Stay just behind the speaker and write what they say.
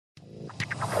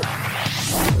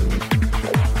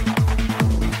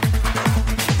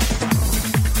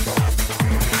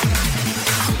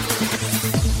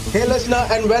listener,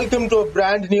 and welcome to a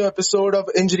brand new episode of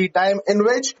Injury Time, in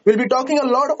which we'll be talking a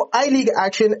lot of I-League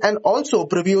action and also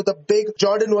preview the big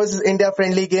Jordan versus India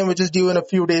friendly game, which is due in a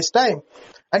few days' time.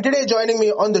 And today, joining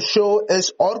me on the show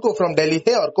is Arka from Delhi.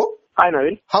 Hey, Arka. Hi,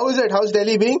 Naveen. How is it? How's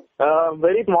Delhi being?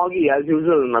 Very smoggy as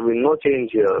usual, Naveen. No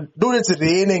change here. Dude, it's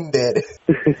raining there.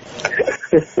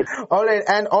 Alright,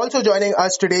 and also joining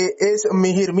us today is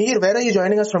Mihir. Mihir, where are you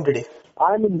joining us from today?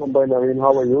 I'm in Mumbai, Naveen.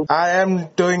 How are you? I am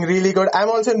doing really good. I'm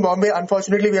also in Bombay.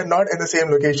 Unfortunately, we are not in the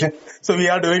same location. So we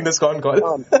are doing this con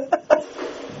call.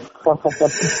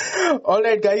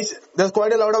 Alright guys, there's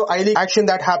quite a lot of I-League action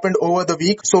that happened over the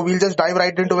week. So we'll just dive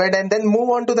right into it and then move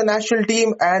on to the national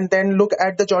team and then look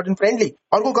at the Jordan friendly.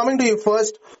 Arka, coming to you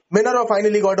first, Minerva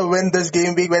finally got a win this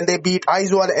game week when they beat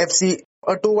Aizawl FC.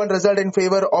 A 2-1 result in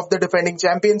favor of the defending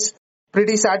champions.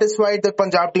 Pretty satisfied the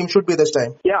Punjab team should be this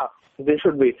time. Yeah, they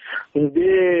should be.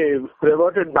 They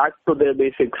reverted back to their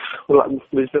basics,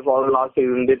 which they followed last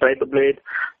season. They tried to play it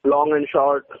long and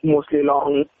short, mostly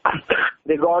long.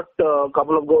 They got a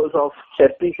couple of goals of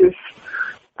set pieces.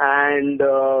 And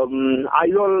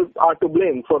Aizawl are to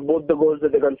blame for both the goals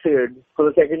that they conceded. For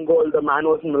the second goal, the man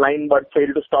was in the line but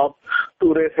failed to stop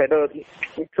Toure's header.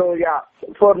 So yeah,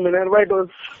 for Minerva it was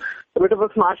a bit of a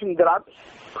smash and grab,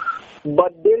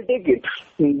 but they'll take it.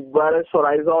 Whereas for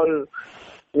Aizawl,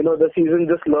 the season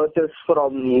just lurches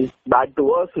from bad to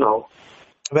worse now.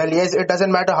 Well, yes, it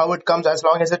doesn't matter how it comes as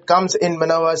long as it comes in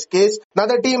Minerva's case.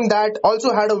 Another team that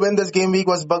also had a win this game week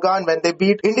was Bagan when they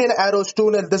beat Indian Arrows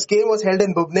 2-0. This game was held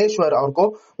in Bhubaneswar,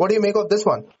 Arka. What do you make of this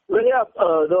one? Well, yeah,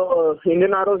 the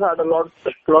Indian Arrows had a lot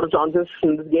of chances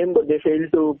in this game, but they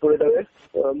failed to put it away.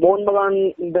 Mohun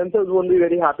Bagan themselves won't be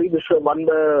very happy. They should have won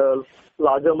by a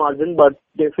larger margin, but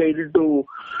they failed to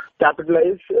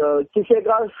capitalize.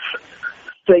 Kishegra's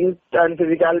strength and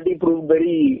physicality proved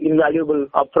very invaluable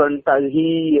up front as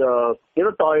he,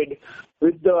 toyed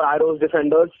with the Arrows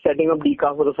defenders, setting up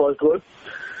Dika for the first goal.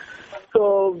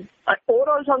 So,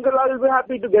 overall, Shankarlal will be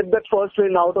happy to get that first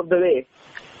win out of the way.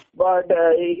 But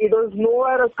it was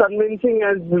nowhere as convincing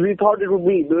as we thought it would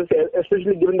be,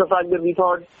 especially given the fact that we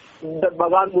thought that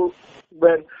Bagan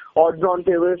were odds-on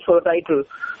favorites for the title.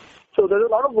 So, there's a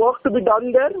lot of work to be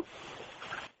done there.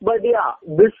 But yeah,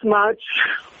 this match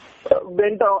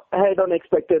went ahead on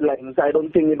expected lines. I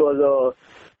don't think it was a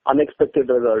unexpected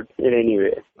result in any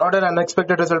way. Not an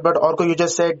unexpected result, but Arka, you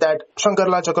just said that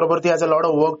Shankarlal Chakraborty has a lot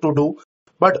of work to do.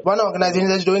 But one organization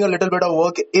that's doing a little bit of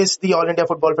work is the All India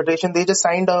Football Federation. They just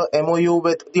signed a MOU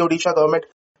with the Odisha government.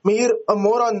 Mihir,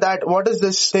 more on that. What is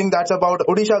this thing that's about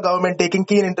Odisha government taking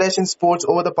keen interest in sports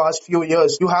over the past few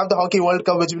years? You have the Hockey World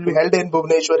Cup, which will be held in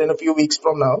Bhubaneswar in a few weeks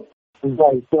from now.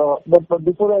 Right. But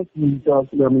before I speak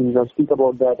about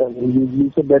that,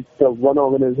 you said that one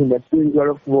organization that's doing a lot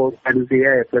of work, that is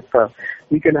AIF,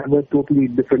 we can have a totally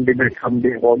different debate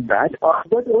someday about that.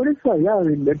 But Odisha, yeah,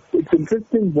 it's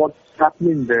interesting what's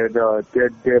happening there.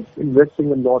 They're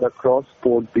investing a lot across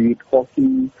sport, be it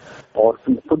hockey or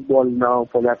football now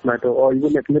for that matter, or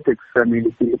even athletics.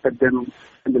 If you look at them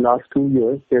in the last 2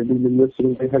 years, they've been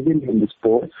investing very heavily in the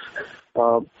sports.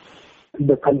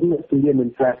 The Kalina Stadium,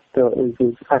 in fact,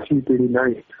 is actually pretty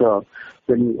nice. I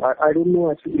don't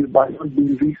know actually, I haven't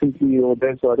been recently over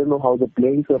there, so I don't know how the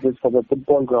playing surface for the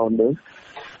football ground is.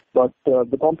 But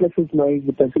the complex is nice,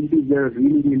 the facilities there are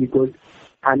really, really good,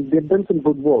 and they've done some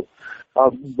good work.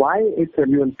 Why it's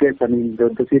everyone's guess?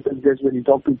 The safest guess when you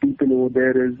talk to people over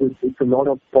there is it's a lot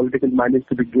of political mileage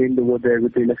to be gained over there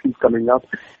with the elections coming up,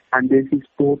 and they see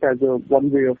sport as one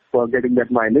way of getting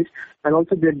that mileage. And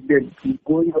also they're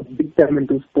going big time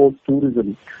into sports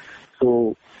tourism.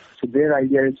 So their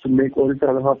idea is to make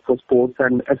Odisha a hub for sports,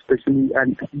 and especially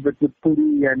with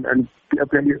Puri and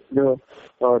plenty of the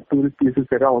tourist places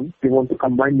around, they want to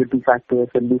combine the two factors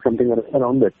and do something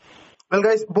around it. Well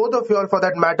guys, both of you all for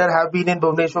that matter have been in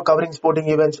Bhubaneswar covering sporting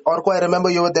events. Arka, I remember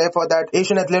you were there for that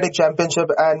Asian Athletic Championship,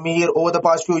 and Mihir, over the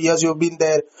past few years you've been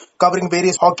there covering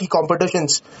various hockey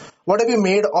competitions. What have you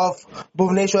made of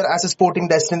Bhubaneswar as a sporting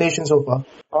destination so far?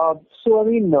 The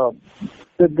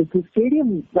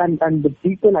stadium and the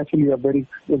people actually are very,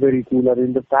 very cool.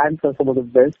 The fans are some of the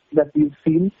best that we've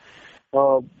seen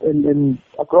in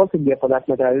across India for that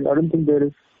matter. I don't think there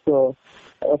is a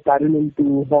parallel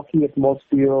to hockey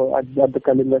atmosphere at the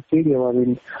Kalinga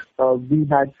Stadium. We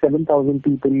had 7,000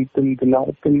 people for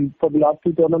the last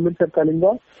two tournaments at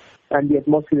Kalinga, and the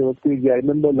atmosphere was crazy. I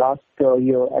remember last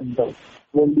year at the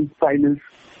World League finals,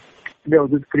 there was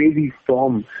this crazy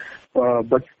storm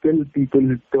but still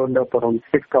people turned up. Around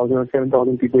 6,000 or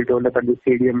 7,000 people turned up at the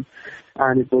stadium,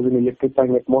 and it was an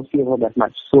electrifying atmosphere for that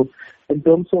match. So in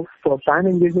terms of fan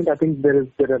engagement, I think there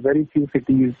are very few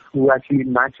cities who actually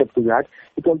match up to that.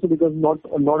 It's also because not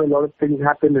a lot of things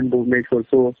happen in Bhubaneswar,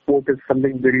 so sport is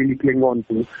something they really cling on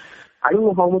to. I don't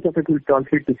know how much of it will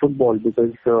translate to football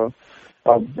because,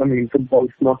 football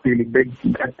is not really big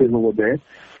active over there.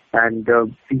 And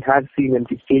we have seen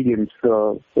empty stadiums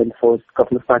in the first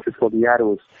couple of matches for the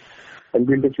Arrows. And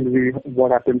we'll just see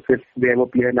what happens if they ever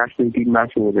play a national team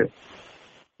match over there.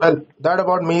 Well, that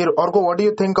about Mihir. Orko, what do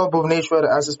you think of Bhubaneswar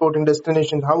as a sporting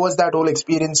destination? How was that whole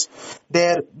experience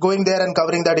there, going there and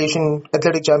covering that Asian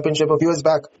Athletic Championship a few years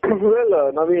back?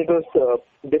 Well, Naveen, it was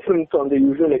different from the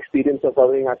usual experience of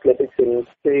covering athletics in,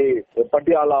 say,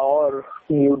 Patiala or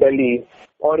New Delhi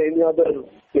or any other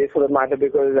place for that matter,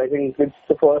 because I think it's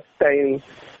the first time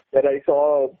that I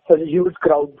saw such a huge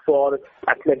crowd for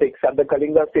athletics at the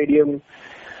Kalinga Stadium.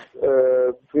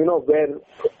 Where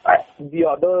the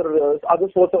other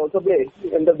sports also play.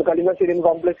 In the Kalinga Stadium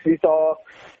complex, we saw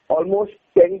almost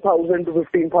 10,000 to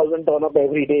 15,000 turn up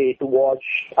every day to watch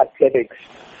athletics.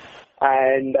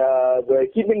 And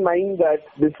keep in mind that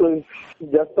this was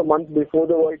just a month before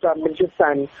the World Championships,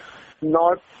 and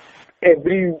not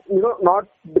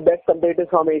the best competitors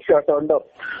from Asia turned up.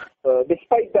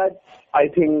 Despite that, I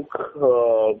think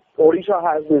Odisha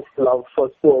has this love for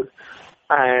sports,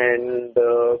 and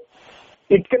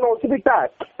it can also be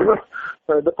tapped.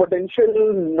 The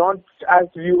potential, not as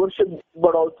viewership,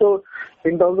 but also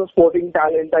in terms of sporting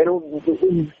talent. I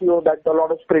know that a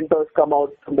lot of sprinters come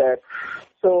out from there.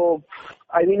 So,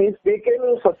 I mean, if they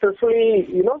can successfully,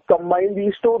 combine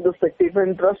these two, the spectator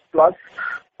interest plus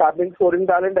tapping sporting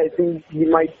talent, I think we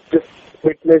might just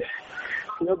witness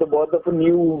the birth of a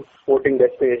new sporting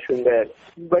destination there.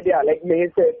 But yeah, like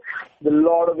Mihir said, there are a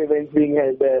lot of events being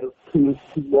held there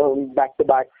back to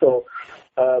back. So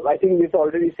I think it's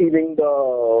already receiving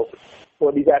the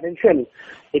attention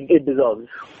it deserves.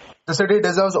 The city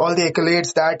deserves all the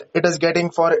accolades that it is getting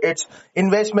for its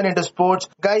investment into sports.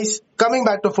 Guys, coming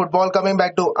back to football, coming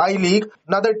back to I-League,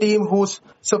 another team who's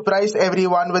surprised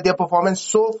everyone with their performance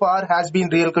so far has been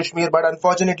Real Kashmir. But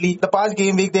unfortunately, the past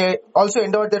game week, they also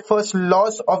endured their first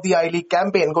loss of the I-League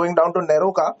campaign, going down to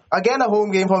Neroka. Again, a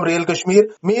home game from Real Kashmir.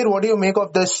 Mihir, what do you make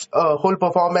of this whole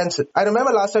performance? I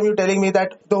remember last time you telling me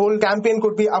that the whole campaign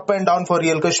could be up and down for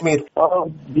Real Kashmir.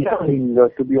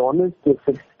 To be honest, if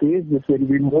it stays this way, it will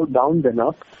be more down than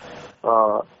up.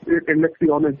 And let's be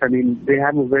honest, I mean, they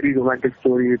have a very romantic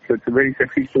story. It's a very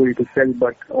sexy story to sell,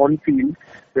 but on field,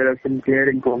 there are some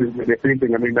glaring problems with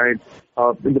everything. I mean,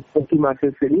 in the first two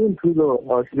matches, even through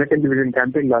the second division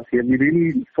campaign last year, we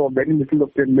really saw very little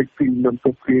of their midfield in terms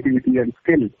of creativity and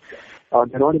skill.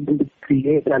 They're not able to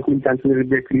create chances. If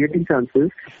they're creating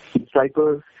chances, the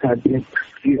strikers have been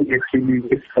extremely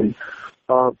wasteful.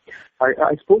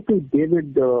 I spoke to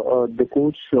David, the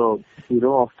coach,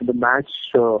 after the match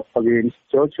against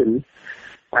Churchill,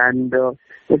 and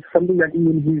it's something that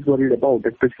even he's worried about,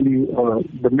 especially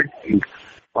the midfield.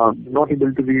 Not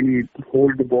able to really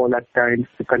hold the ball at times,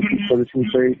 to concede positions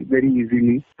very, very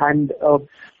easily. And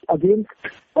against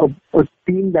a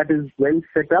team that is well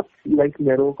set up, like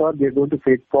Neroka, they're going to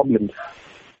face problems.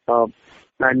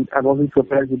 And I wasn't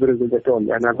surprised with the result at all.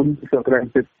 And I wouldn't be surprised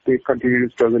if they continue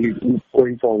to struggle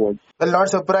going forward. Well, not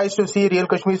surprised to see Real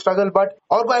Kashmir struggle, but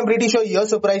Orko, I'm pretty sure you're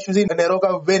surprised to see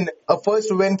Neroka win, a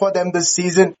first win for them this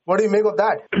season. What do you make of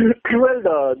that?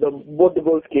 Well, both the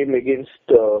goals came against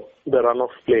the run of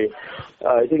play.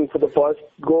 I think for the first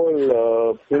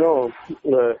goal,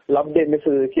 Loveday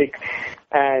misses a kick,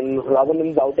 and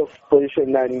Ravanan's out of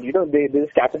position, and they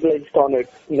just capitalized on it,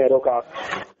 Neroka.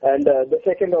 And the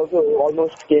second also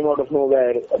almost came out of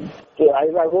nowhere.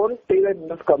 I won't say that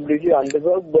it's completely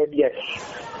undeserved, but yes,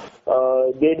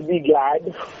 they'd be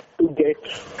glad to get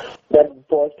that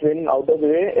first win out of the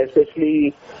way,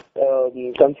 especially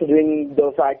considering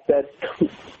the fact that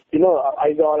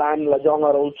Aizawl and Lajong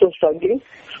are also struggling.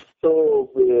 So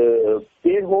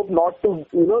they hope not to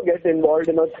get involved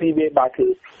in a three-way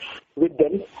battle with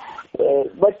them.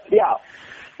 But yeah,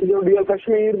 Real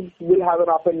Kashmir will have an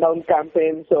up and down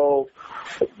campaign, so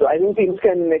I think teams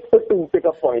can expect to pick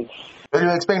up points. Well,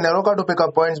 you expect Neroka to pick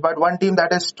up points, but one team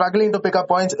that is struggling to pick up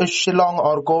points is Shillong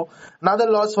Orko. Another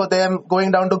loss for them,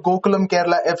 going down to Gokulam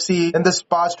Kerala FC in this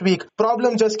past week.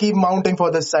 Problems just keep mounting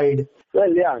for this side.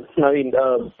 Well, yeah,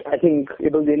 I think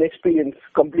it was inexperience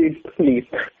completely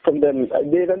from them.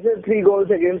 They considered 3 goals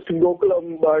against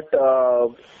Gokulam, but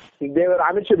they were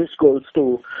amateurish goals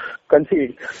to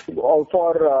concede.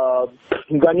 For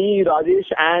Gani,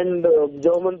 Rajesh and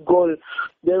German's goal,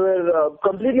 they were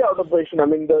completely out of position. I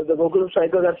mean, the Gokulam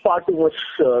strikers had far too much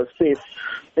space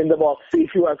in the box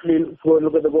if you actually go and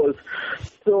look at the goals.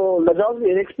 So Lajong's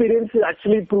inexperience is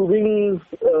actually proving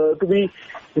to be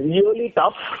really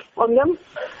tough on them.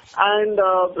 And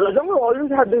Lajong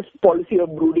always had this policy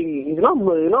of brooding,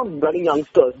 running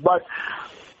youngsters. But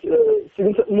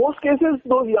in most cases,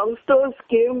 those youngsters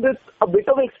came with a bit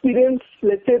of experience,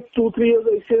 let's say 2-3 years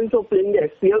of experience of playing the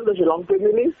SPL, the Shillong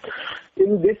Premier League.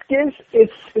 In this case,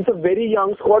 it's a very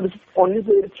young squad. It's only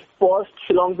played its first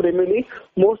Shillong Premier League.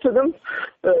 Most of them,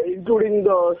 including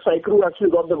the striker who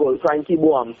actually got the goal, Frankie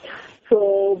Boam.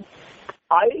 So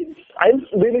I'm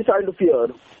really starting to fear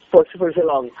for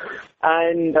Shillong.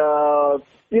 And,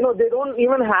 they don't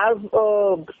even have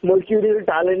mercurial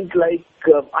talent like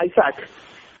Isaac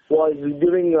was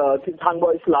during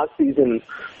Thangboy's last season.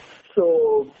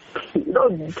 So,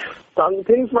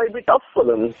 things might be tough for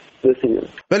them this season.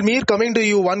 Well, Mihir, coming to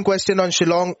you, one question on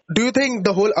Shillong. Do you think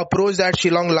the whole approach that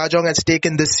Shillong Lajong has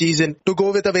taken this season to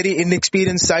go with a very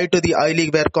inexperienced side to the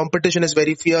I-League where competition is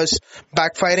very fierce,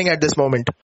 backfiring at this moment?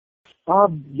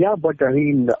 Yeah, but I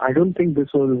mean, I don't think this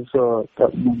was,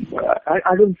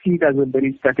 I don't see it as a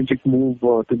very strategic move,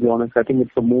 to be honest. I think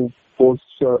it's a move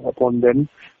forced upon them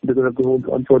because of the whole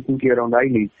uncertainty around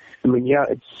I-League. I mean, yeah,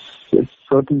 it's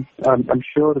certain, I'm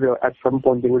sure at some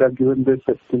point they would have given this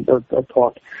a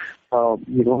thought,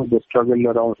 the struggle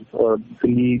around the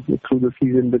league through the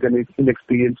season with an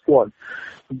inexperienced squad.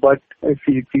 But if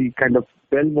we kind of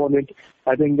delve on it,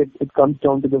 I think it comes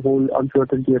down to the whole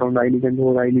uncertainty around I-League and the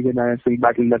whole I-League and ISL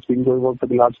battle that's been going on for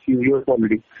the last few years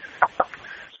already.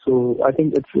 So I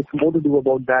think it's more to do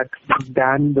about that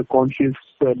than the conscious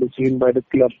decision by the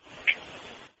club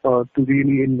to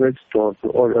really invest or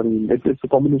I mean, it's a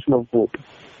combination of both.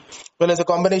 Well, it's a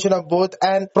combination of both,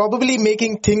 and probably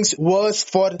making things worse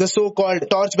for the so-called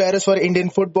torchbearers for Indian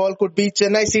football could be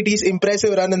Chennai City's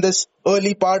impressive run in this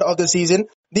early part of the season.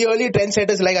 The early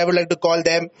trendsetters, like I would like to call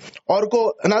them.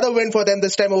 Orko, another win for them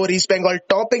this time over East Bengal,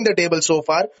 topping the table so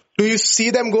far. Do you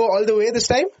see them go all the way this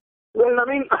time? Well, I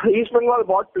mean, East Bengal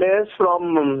bought players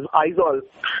from Aizawl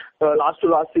last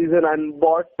season and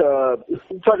bought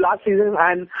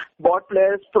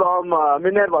players from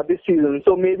Minerva this season.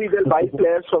 So maybe they'll buy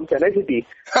players from Chennai City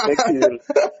next season.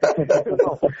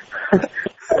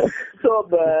 So,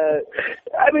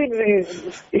 I mean,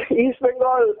 East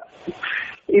Bengal,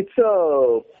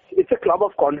 it's a club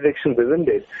of contradictions, isn't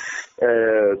it?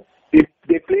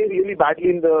 They play really badly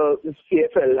in the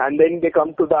CFL and then they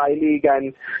come to the I-League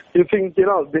and you think,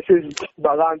 this is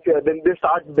Bhagantia. Then they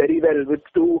start very well with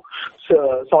 2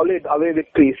 solid away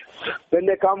victories. When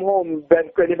they come home, where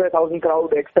 25,000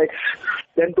 crowd expects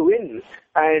them to win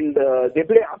and they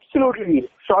play absolutely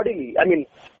shoddily. I mean,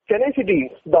 Chennai City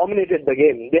dominated the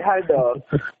game. They had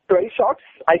 12 shots,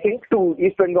 I think, to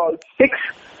East Bengal 6.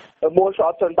 More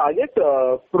shots on target.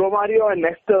 Romario and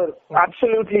Nestor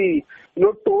absolutely,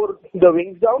 tore the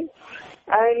wings down.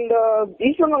 And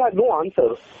East Bengal had no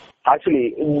answer.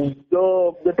 Actually,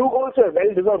 the 2 goals were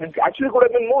well deserved. It actually could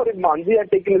have been more if Manzi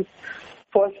had taken his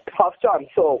first half chance.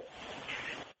 So,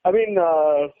 I mean,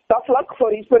 tough luck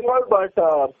for East Bengal, but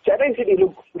Chennai City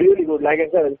looked really good. Like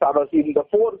I said at the start of the season, the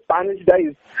 4 Spanish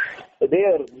guys,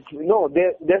 they're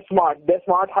smart. They're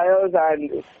smart hires,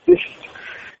 and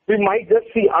we might just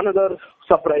see another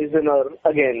surprise winner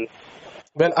again.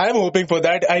 Well, I'm hoping for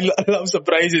that. I love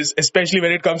surprises, especially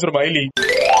when it comes from I-League.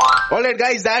 Alright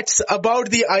guys, that's about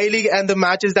the I-League and the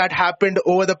matches that happened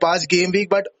over the past game week.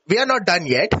 But we are not done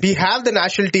yet. We have the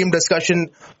national team discussion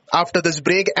after this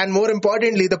break. And more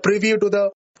importantly, the preview to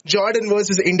the Jordan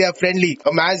versus India friendly,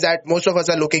 a match that most of us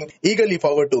are looking eagerly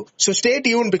forward to. So stay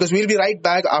tuned because we'll be right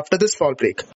back after this small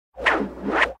break.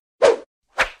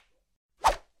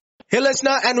 Hey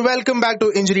listener, and welcome back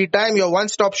to Injury Time, your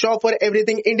one-stop shop for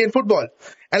everything Indian football.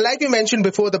 And like we mentioned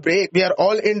before the break, we are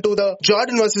all into the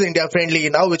Jordan versus India friendly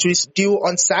now, which is due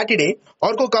on Saturday.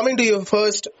 Orko, coming to you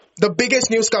first, the biggest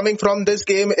news coming from this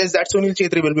game is that Sunil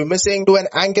Chhetri will be missing to an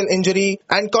ankle injury,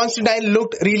 and Constantine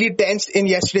looked really tense in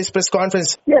yesterday's press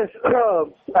conference. Yes,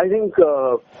 I think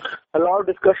a lot of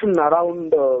discussion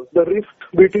around the rift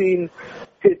between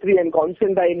Chhetri and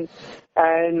Constantine,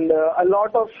 and a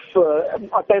lot of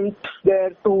attempts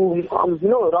there to,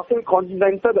 ruffle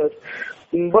Constantine's feathers.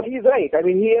 But he's right. I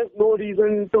mean, he has no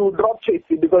reason to drop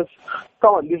Chhetri because,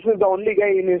 come on, this is the only guy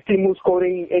in his team who's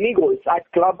scoring any goals at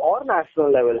club or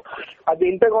national level. At the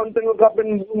Intercontinental Cup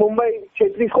in Mumbai,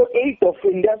 Chhetri scored 8 of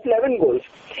India's 11 goals.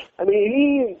 I mean,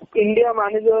 any India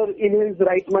manager in his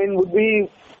right mind would be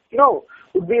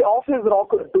off his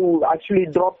rocker to actually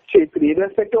drop Chhetri,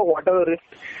 irrespective of whatever risk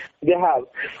they have.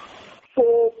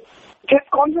 So,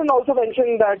 Constantine also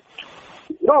mentioned that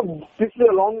this is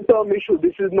a long-term issue.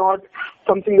 This is not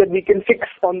something that we can fix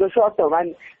on the short term.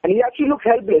 And he actually looked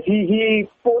helpless. He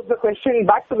posed the question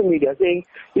back to the media saying,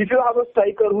 if you have a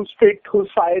striker who's fit, who's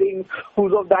firing,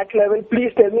 who's of that level,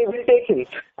 please tell me, we'll take him.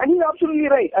 And he's absolutely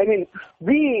right. I mean,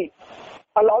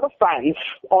 a lot of fans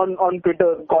on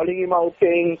Twitter calling him out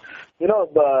saying,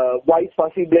 why is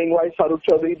Fasi playing, why is Farooq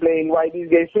Chaudhary playing, why these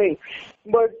guys playing.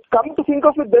 But come to think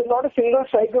of it, there's not a single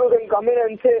striker who can come in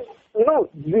and say,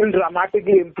 we'll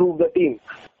dramatically improve the team.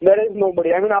 There is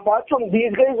nobody. I mean, apart from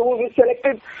these guys who we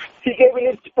selected, CK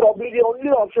Will is probably the only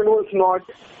option who's not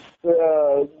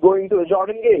going to a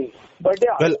Jordan game. But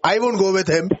yeah. Well, I won't go with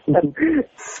him.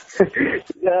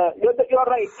 You're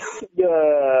right.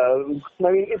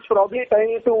 I mean, it's probably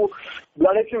time to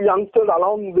blood a few youngsters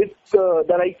along with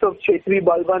the likes of Chhetri,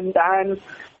 Balwant and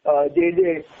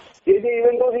JJ. JJ,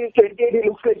 even though he's 28, he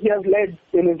looks like he has lead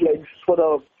in his legs for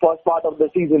the first part of the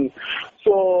season.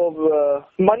 So,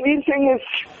 Manveer Singh is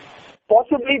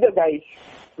possibly the guy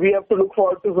we have to look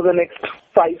forward to for the next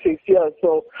 5-6 years.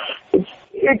 So,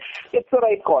 it's the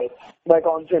right call by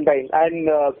Constantine. And,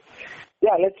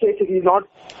 let's face it, he's not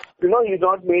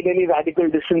made any radical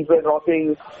decisions by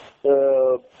dropping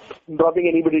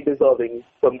anybody deserving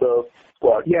from the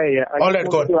squad. Yeah. All right,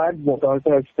 go on. To add what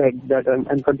Arka has said that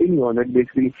and continue on it.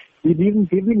 Basically, we've been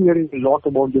hearing a lot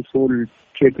about this whole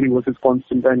Chhetri versus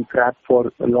Constantine crap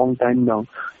for a long time now.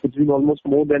 It's been almost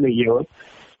more than a year.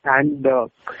 And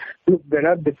look, there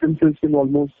are differences in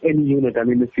almost any unit. I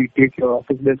mean, if you take your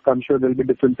office desk, I'm sure there'll be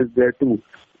differences there too.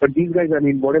 But these guys, I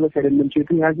mean, whatever said, and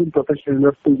Chhetri has been professional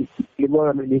enough to deliver.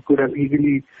 I mean, he could have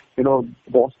easily,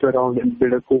 bossed around and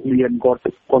built a Kohli and got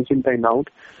Constantine out.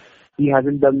 He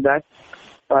hasn't done that.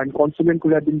 And Constantine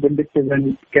could have been vindictive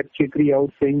and kept Chhetri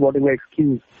out, saying whatever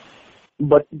excuse.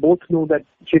 But both know that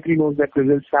Chhetri knows that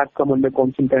results have come under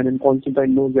Constantine, and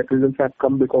Constantine knows that results have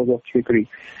come because of Chhetri.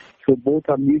 So both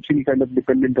are mutually kind of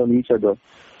dependent on each other.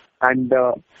 And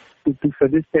to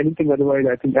suggest anything otherwise,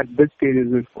 I think at this stage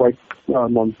is quite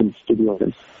nonsense, to be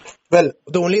honest. Well,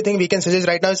 the only thing we can suggest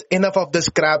right now is enough of this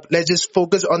crap. Let's just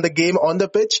focus on the game on the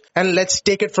pitch and let's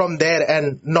take it from there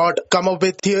and not come up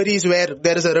with theories where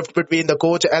there is a rift between the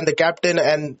coach and the captain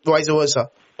and vice versa.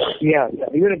 Yeah.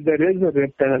 Even if there is a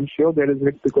rift, and I'm sure there is a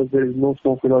rift because there is no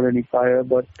smoke without any fire,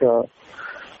 but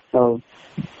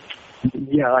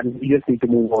we just need to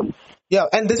move on. Yeah,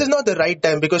 and this is not the right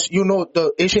time because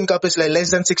the Asian Cup is like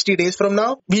less than 60 days from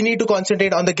now. We need to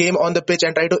concentrate on the game on the pitch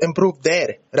and try to improve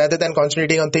there rather than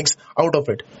concentrating on things out of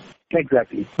it.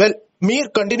 Exactly. Well,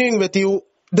 Mihir, continuing with you,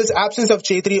 this absence of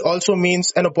Chhetri also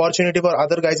means an opportunity for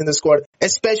other guys in the squad,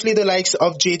 especially the likes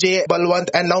of JJ,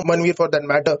 Balwant and now Manveer for that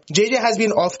matter. JJ has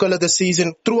been off color this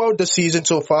season, throughout the season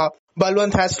so far.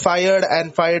 Balwant has fired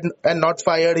and not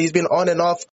fired. He's been on and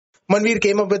off. Manveer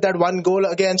came up with that one goal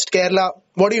against Kerala.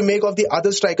 What do you make of the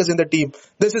other strikers in the team?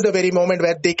 This is the very moment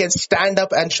where they can stand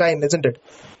up and shine, isn't it?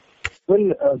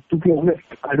 Well, to be honest,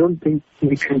 I don't think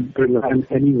we can rely on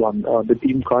anyone. The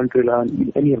team can't rely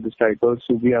on any of the strikers.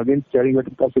 So we are again staring at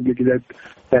the possibility that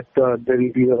there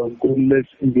will be a goalless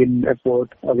Indian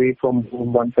effort away from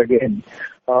home once again.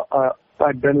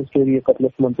 I'd done a story a couple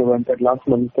of months ago and said last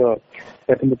month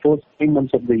that in the first 3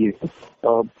 months of the year,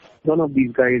 none of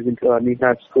these guys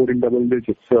have scored in double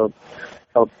digits.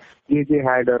 JJ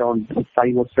had around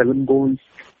 5 or 7 goals.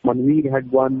 Manveer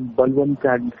had 1. Balwant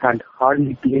had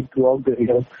hardly played throughout the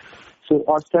year. So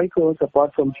our strikers,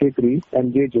 apart from Chhetri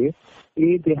and JJ,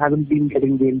 they haven't been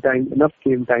getting enough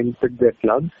game time with their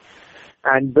clubs.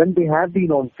 And when they have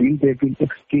been on field, they've been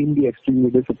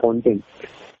extremely disappointing.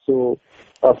 So,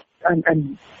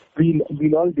 and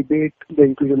we'll all debate the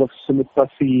inclusion of Sumit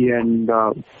Passi and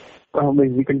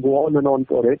we can go on and on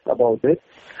about it.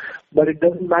 But it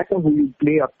doesn't matter who you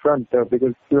play up front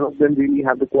because none of them really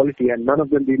have the quality and none of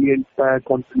them really inspire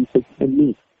confidence in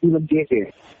me. Even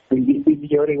JJ. We've been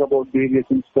hearing about JJ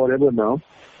since forever now.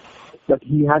 But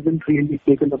he hasn't really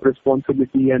taken up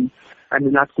responsibility and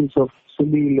in absence of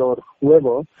Sunil or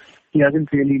whoever, he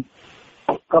hasn't really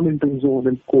come into his own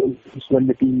and scored when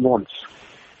the team wants.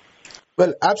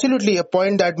 Well, absolutely a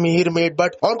point that Mihir made.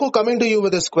 But Arka, coming to you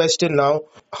with this question now,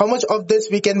 how much of this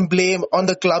we can blame on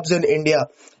the clubs in India?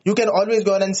 You can always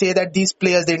go on and say that these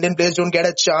players, the Indian players, don't get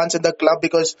a chance in the club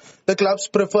because the clubs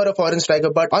prefer a foreign striker.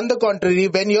 But on the contrary,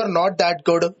 when you're not that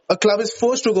good, a club is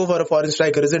forced to go for a foreign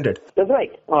striker, isn't it? That's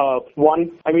right.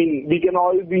 We can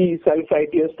all be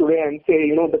self-righteous today and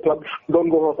say, the clubs don't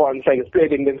go for foreign strikers, play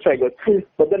Indian strikers.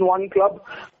 But then one club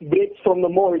breaks from the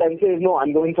mold and says, no,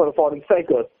 I'm going for a foreign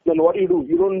striker. Then what do?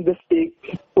 You don't just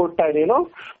put and,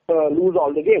 lose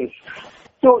all the games.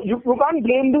 So you can't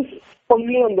blame this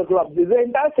only on the clubs. It's the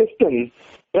entire system.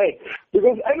 Right.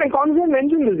 Because, I mean, Constantine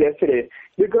mentioned this yesterday.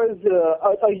 Because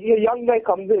a young guy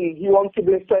comes in, he wants to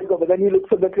play striker, but then he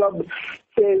looks at the club,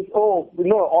 says, oh,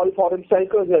 all foreign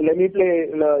strikers, let me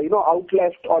play, out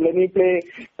left, or let me play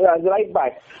as right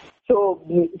back. So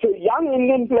young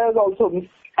Indian players also.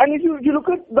 And if you look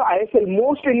at the ISL,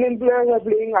 most Indian players are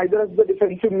playing either as the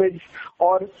defensive mids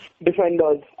or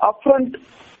defenders. Up front,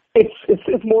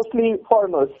 it's mostly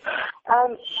foreigners.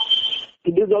 And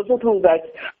it is also true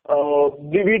that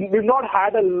we've not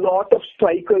had a lot of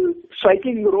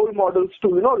striking role models to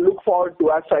look forward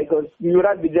to as strikers. We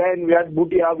had Vijayan, we had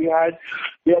Bhutia, we had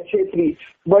Chhetri.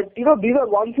 But these are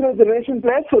once in a generation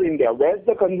players for India. Where's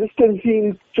the consistency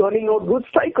in churning out good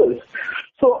strikers?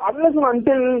 So unless and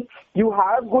until you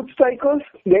have good strikers,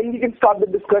 then we can start the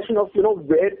discussion of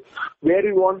where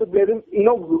you want to play them,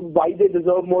 why they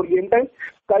deserve more game time.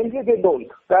 Currently they don't.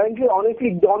 Currently,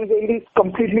 honestly, Don Gale is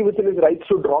completely within his rights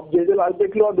to drop JJ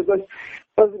Albeclaw because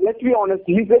let's be honest,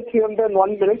 he's at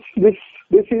 301 minutes. This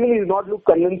season he's not looked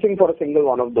convincing for a single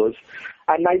one of those.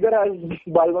 And neither has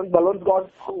Balwant. Balwant's got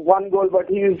one goal, but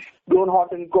he's grown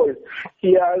hot and cold.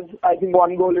 He has, I think,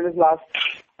 one goal in his last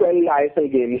 12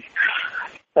 ISL games.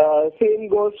 Same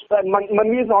goes,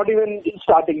 Manvi is not even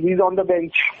starting. He's on the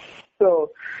bench.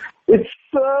 So it's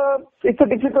a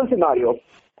difficult scenario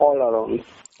all around.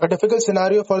 A difficult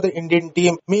scenario for the Indian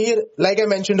team. Mihir, like I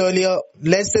mentioned earlier,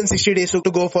 less than 60 days to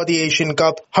go for the Asian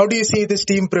Cup. How do you see this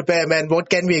team prepare, man? What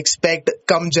can we expect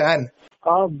come Jan?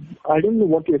 I don't know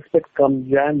what to expect come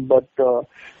Jan, but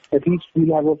at least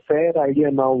we'll have a fair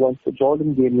idea now once the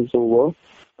Jordan game is over.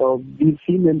 We've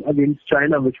seen them against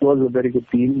China, which was a very good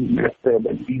team.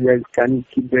 These guys can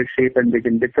keep their shape and they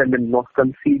can defend and not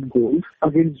concede goals.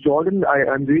 Against Jordan,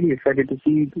 I'm really excited to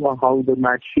see how the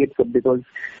match shapes up because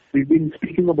we've been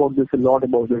speaking about this a lot,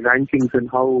 about the rankings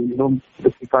and how, the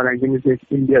FIFA ranking is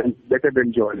India is better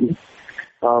than Jordan.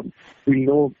 We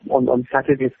know on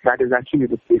Saturday if that is actually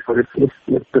the case, or if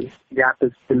the gap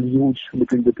is still huge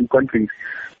between the two countries.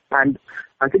 And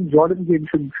I think Jordan game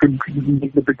should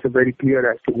make the picture very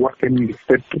clear as to what can we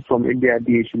expect from India at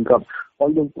the Asian Cup.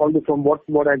 Although from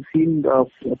what I've seen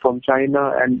from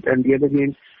China and the other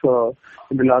games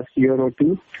in the last year or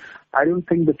two, I don't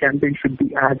think the campaign should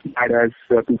be as bad as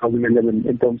 2011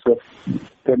 in terms of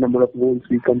the number of goals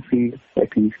we concede at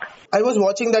least. I was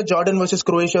watching that Jordan versus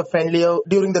Croatia friendly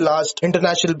during the last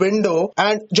international window,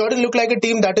 and Jordan looked like a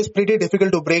team that is pretty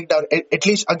difficult to break down. At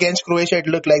least against Croatia, it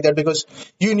looked like that because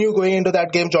you knew going into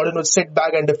that game, Jordan would sit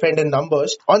back and defend in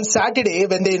numbers. On Saturday,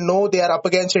 when they know they are up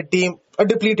against a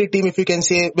depleted team, if you can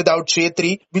say, without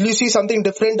Chhetri, will you see something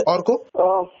different, Orko?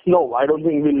 No, I don't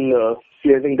think we'll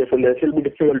see anything different. It will be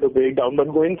difficult to break down,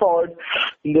 but going forward,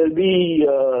 there'll be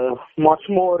much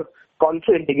more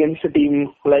confident against a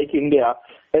team like India,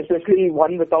 especially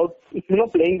one without,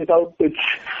 playing without its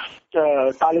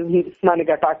talismanic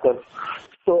attacker.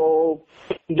 So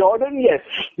Jordan, yes,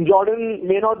 Jordan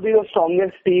may not be the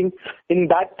strongest team in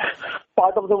that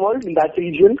part of the world, in that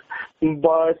region,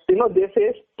 but they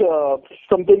faced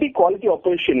some pretty quality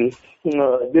opposition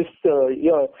this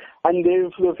year, and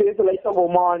they've faced the likes of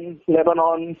Oman,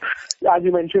 Lebanon, as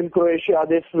you mentioned, Croatia.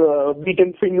 They've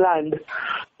beaten Finland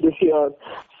this year.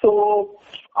 So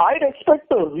I'd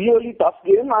expect a really tough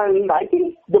game, and I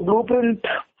think the blueprint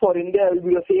for India will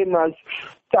be the same as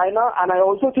China, and I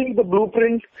also think the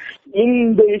blueprint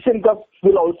in the Asian Cup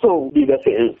will also be the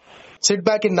same. Sit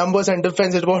back in numbers and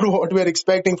defense is what we're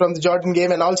expecting from the Jordan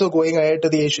game and also going ahead to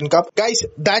the Asian Cup. Guys,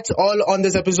 that's all on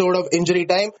this episode of Injury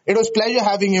Time. It was pleasure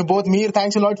having you both. Mihir,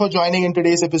 thanks a lot for joining in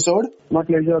today's episode. My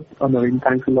pleasure, Naveen.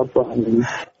 Thanks a lot for having me.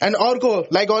 And Orko,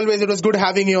 like always, it was good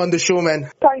having you on the show,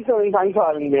 man. Thanks, Naveen. Thanks for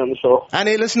having me on the show. And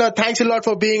hey, listener, thanks a lot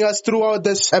for being us throughout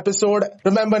this episode.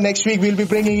 Remember, next week we'll be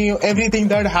bringing you everything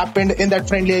that happened in that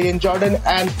friendly against Jordan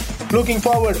and looking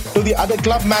forward to the other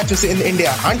club matches in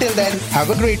India. Until then, have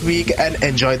a great week and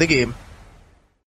enjoy the game.